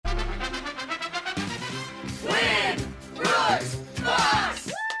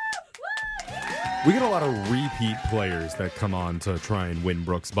We get a lot of repeat players that come on to try and win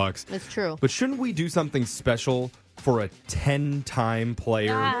Brooks Bucks. It's true. But shouldn't we do something special for a 10-time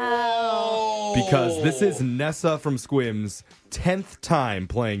player? Wow. Because this is Nessa from Squims' 10th time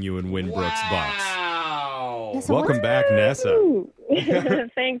playing you in Win Brooks Bucks. Wow. Nessa, Welcome back, Nessa.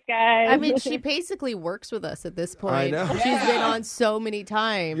 Thanks, guys. I mean, she basically works with us at this point. I know. She's been on so many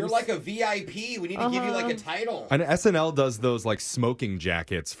times. You're like a VIP. We need to give you like a title. And SNL does those like smoking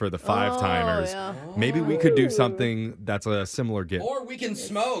jackets for the five-timers. yeah. Maybe we could do something that's a similar gift. Or we can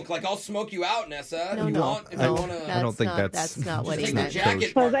smoke. Like, I'll smoke you out, Nessa. No, if you no. want. If I- you want That's to. I don't think not, that's not what he Take the meant.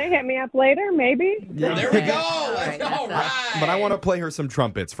 jacket part. Jose, hit me up later, maybe. There we Okay. go. All Let's right, go. All Nessa. right. But I want to play her some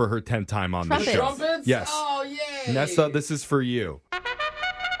trumpets for her 10th time on the Trumpets? show. Trumpets? Yes. Oh, yay. Nessa, this is for you.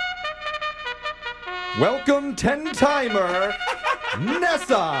 Welcome, 10-timer,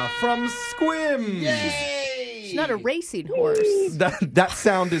 Nessa from Squims. Yay. She's not a racing horse. That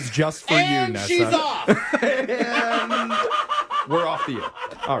sound is just for And you, Nessa. she's off. And we're off the air.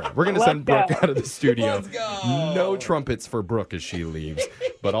 All right, we're going to Let's send Brooke go. out of the studio. Let's go. No trumpets for Brooke as she leaves.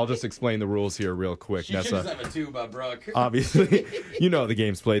 But I'll just explain the rules here real quick, She should just Nessa. have a tuba, Brooke. Obviously, you know the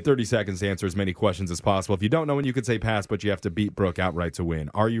game's played. 30 seconds to answer as many questions as possible. If you don't know when you could say pass, but you have to beat Brooke outright to win.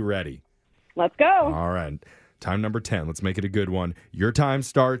 Are you ready? Let's go. All right. Time number 10. Let's make it a good one. Your time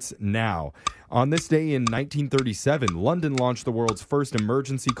starts now. On this day in 1937, London launched the world's first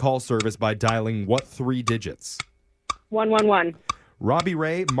emergency call service by dialing what three digits? 111. Robbie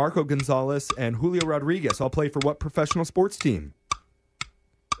Ray, Marco Gonzalez, and Julio Rodriguez all play for what professional sports team?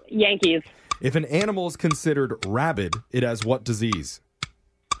 Yankees. If an animal is considered rabid, it has what disease?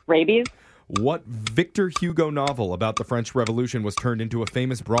 Rabies. What Victor Hugo novel about the French Revolution was turned into a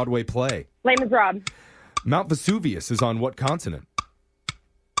famous Broadway play? Les Miserables. Mount Vesuvius is on what continent?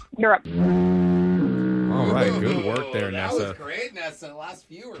 Europe. All right, good work there, That Nessa. was great, Nessa. The last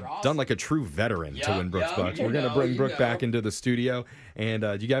few were awesome. Done like a true veteran to Yep, win Brooks yep, Bucks. you We're going to know, bring you Brooke know. back into the studio. And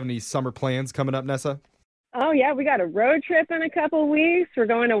do you have any summer plans coming up, Nessa? Oh, yeah, we got a road trip in a couple weeks. We're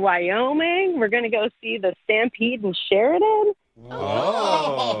going to Wyoming. We're going to go see the Stampede in Sheridan.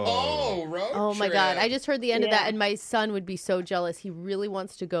 Oh, road Oh my trip. God. I just heard the end of that, Yeah. and my son would be so jealous. He really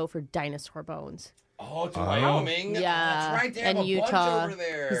wants to go for dinosaur bones. Oh, to Wyoming. Yeah. That's right. They have and a Utah. bunch over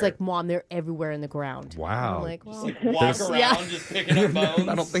there. He's like, Mom, they're everywhere in the ground. Wow. I'm like, well, Just like walk There's- around Yeah. just picking up bones.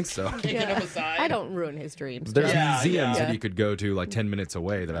 I don't think so. Kicking yeah. them aside. I don't ruin his dreams. There's Yeah, museums yeah. that you could go to like 10 minutes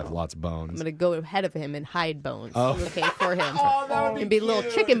away that have lots of I'm bones. going to go ahead of him and hide bones. Oh. Okay, for him. Oh, that would It'd be little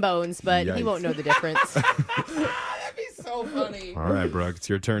cute. chicken bones, but he Yikes. won't know the difference. That'd be so funny. All right, Brooke, it's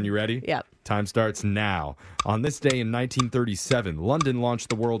your turn. You ready? Yep. Time starts now. On this day in 1937, London launched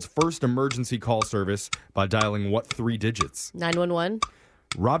the world's first emergency call service by dialing what three digits? 911.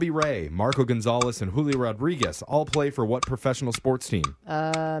 Robbie Ray, Marco Gonzalez, and Julio Rodriguez all play for what professional sports team?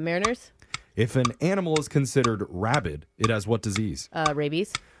 Mariners. If an animal is considered rabid, it has what disease?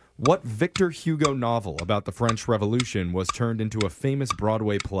 Rabies. What Victor Hugo novel about the French Revolution was turned into a famous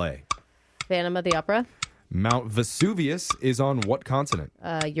Broadway play? Phantom of the Opera. Mount Vesuvius is on what continent?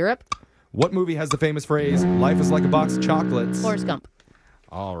 Europe. What movie has the famous phrase, life is like a box of chocolates? Forrest Gump.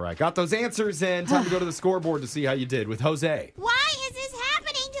 All right, got those answers in. Time to go to the scoreboard to see how you did with Jose Why is this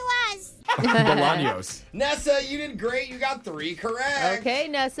happening to us? Bolaños. Nessa, you did great. You got 3 correct. Okay,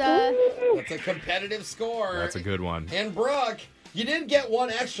 Nessa. That's a competitive score. That's a good one. And Brooke, you did get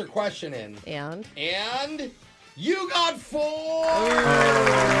 1 extra question in. And And you got 4.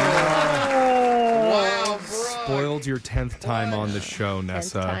 Oh. Wow, Brooke. Spoiled your 10th time on the show, 10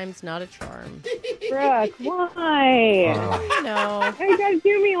 Nessa. times not a charm. Brooke, why? I know. Why you guys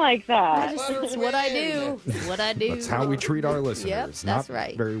do me like that? Let her It's what I win. do. It's what I do. That's how we treat our listeners. Yep, Not that's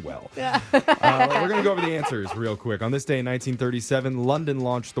right. very well. We're going to go over the answers real quick. On this day in 1937, London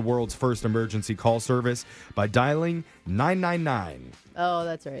launched the world's first emergency call service by dialing 999. Oh,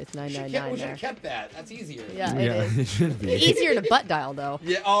 that's right. It's We should 999 have there. kept that. That's easier. Yeah, it Yeah, is. it should be. Easier to butt dial, though.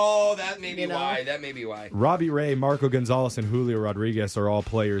 Yeah. Oh, that may be You know? why. That may be why. Robbie Ray, Marco Gonzalez, and Julio Rodriguez are all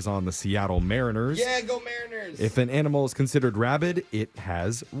players on the Seattle Mariners. Yeah, go Mariners. If an animal is considered rabid, it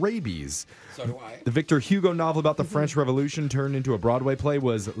has rabies. So do I. The Victor Hugo novel about the French Revolution turned into a Broadway play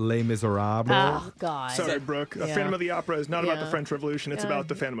was Les Miserables. Oh, God. Sorry, Brooke. Yeah. Phantom of the Opera is not about the Yeah. French Revolution. It's about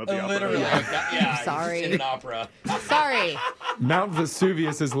the Phantom of the Opera. Literally. Yeah. it's Sorry. just in an opera. Sorry. Mount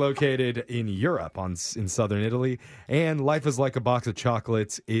Vesuvius is located in Europe, in southern Italy, and Life is like a box of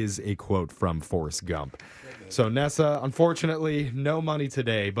chocolates is a quote from Forrest Gump. So, Nessa, unfortunately, no money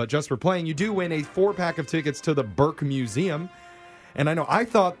today, but just for playing, you do win a 4-pack of tickets to the Burke Museum. And I know I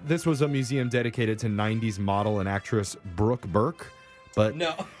thought this was a museum dedicated to 90s model and actress Brooke Burke, but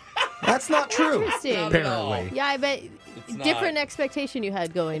No. that's not true, Interesting. apparently. Yeah, I bet It's not. different expectation you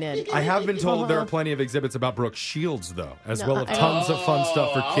had going in. I have been told there are plenty of exhibits about Brooke Shields, though, as No, well as I tons of fun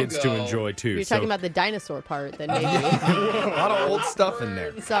stuff for I'll kids to go. enjoy, too. You're So talking about the dinosaur part, then maybe. a lot of old stuff in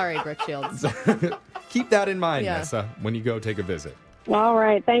there. Sorry, Brooke Shields. Keep that in mind, Yeah. Nessa, when you go take a visit. All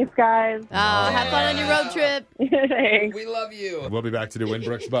right. Thanks, guys. Have fun on your road trip. Thanks. We love you. We'll be back to do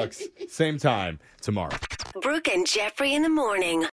Winbrooks Bucks same time tomorrow. Brooke and Jeffrey in the morning.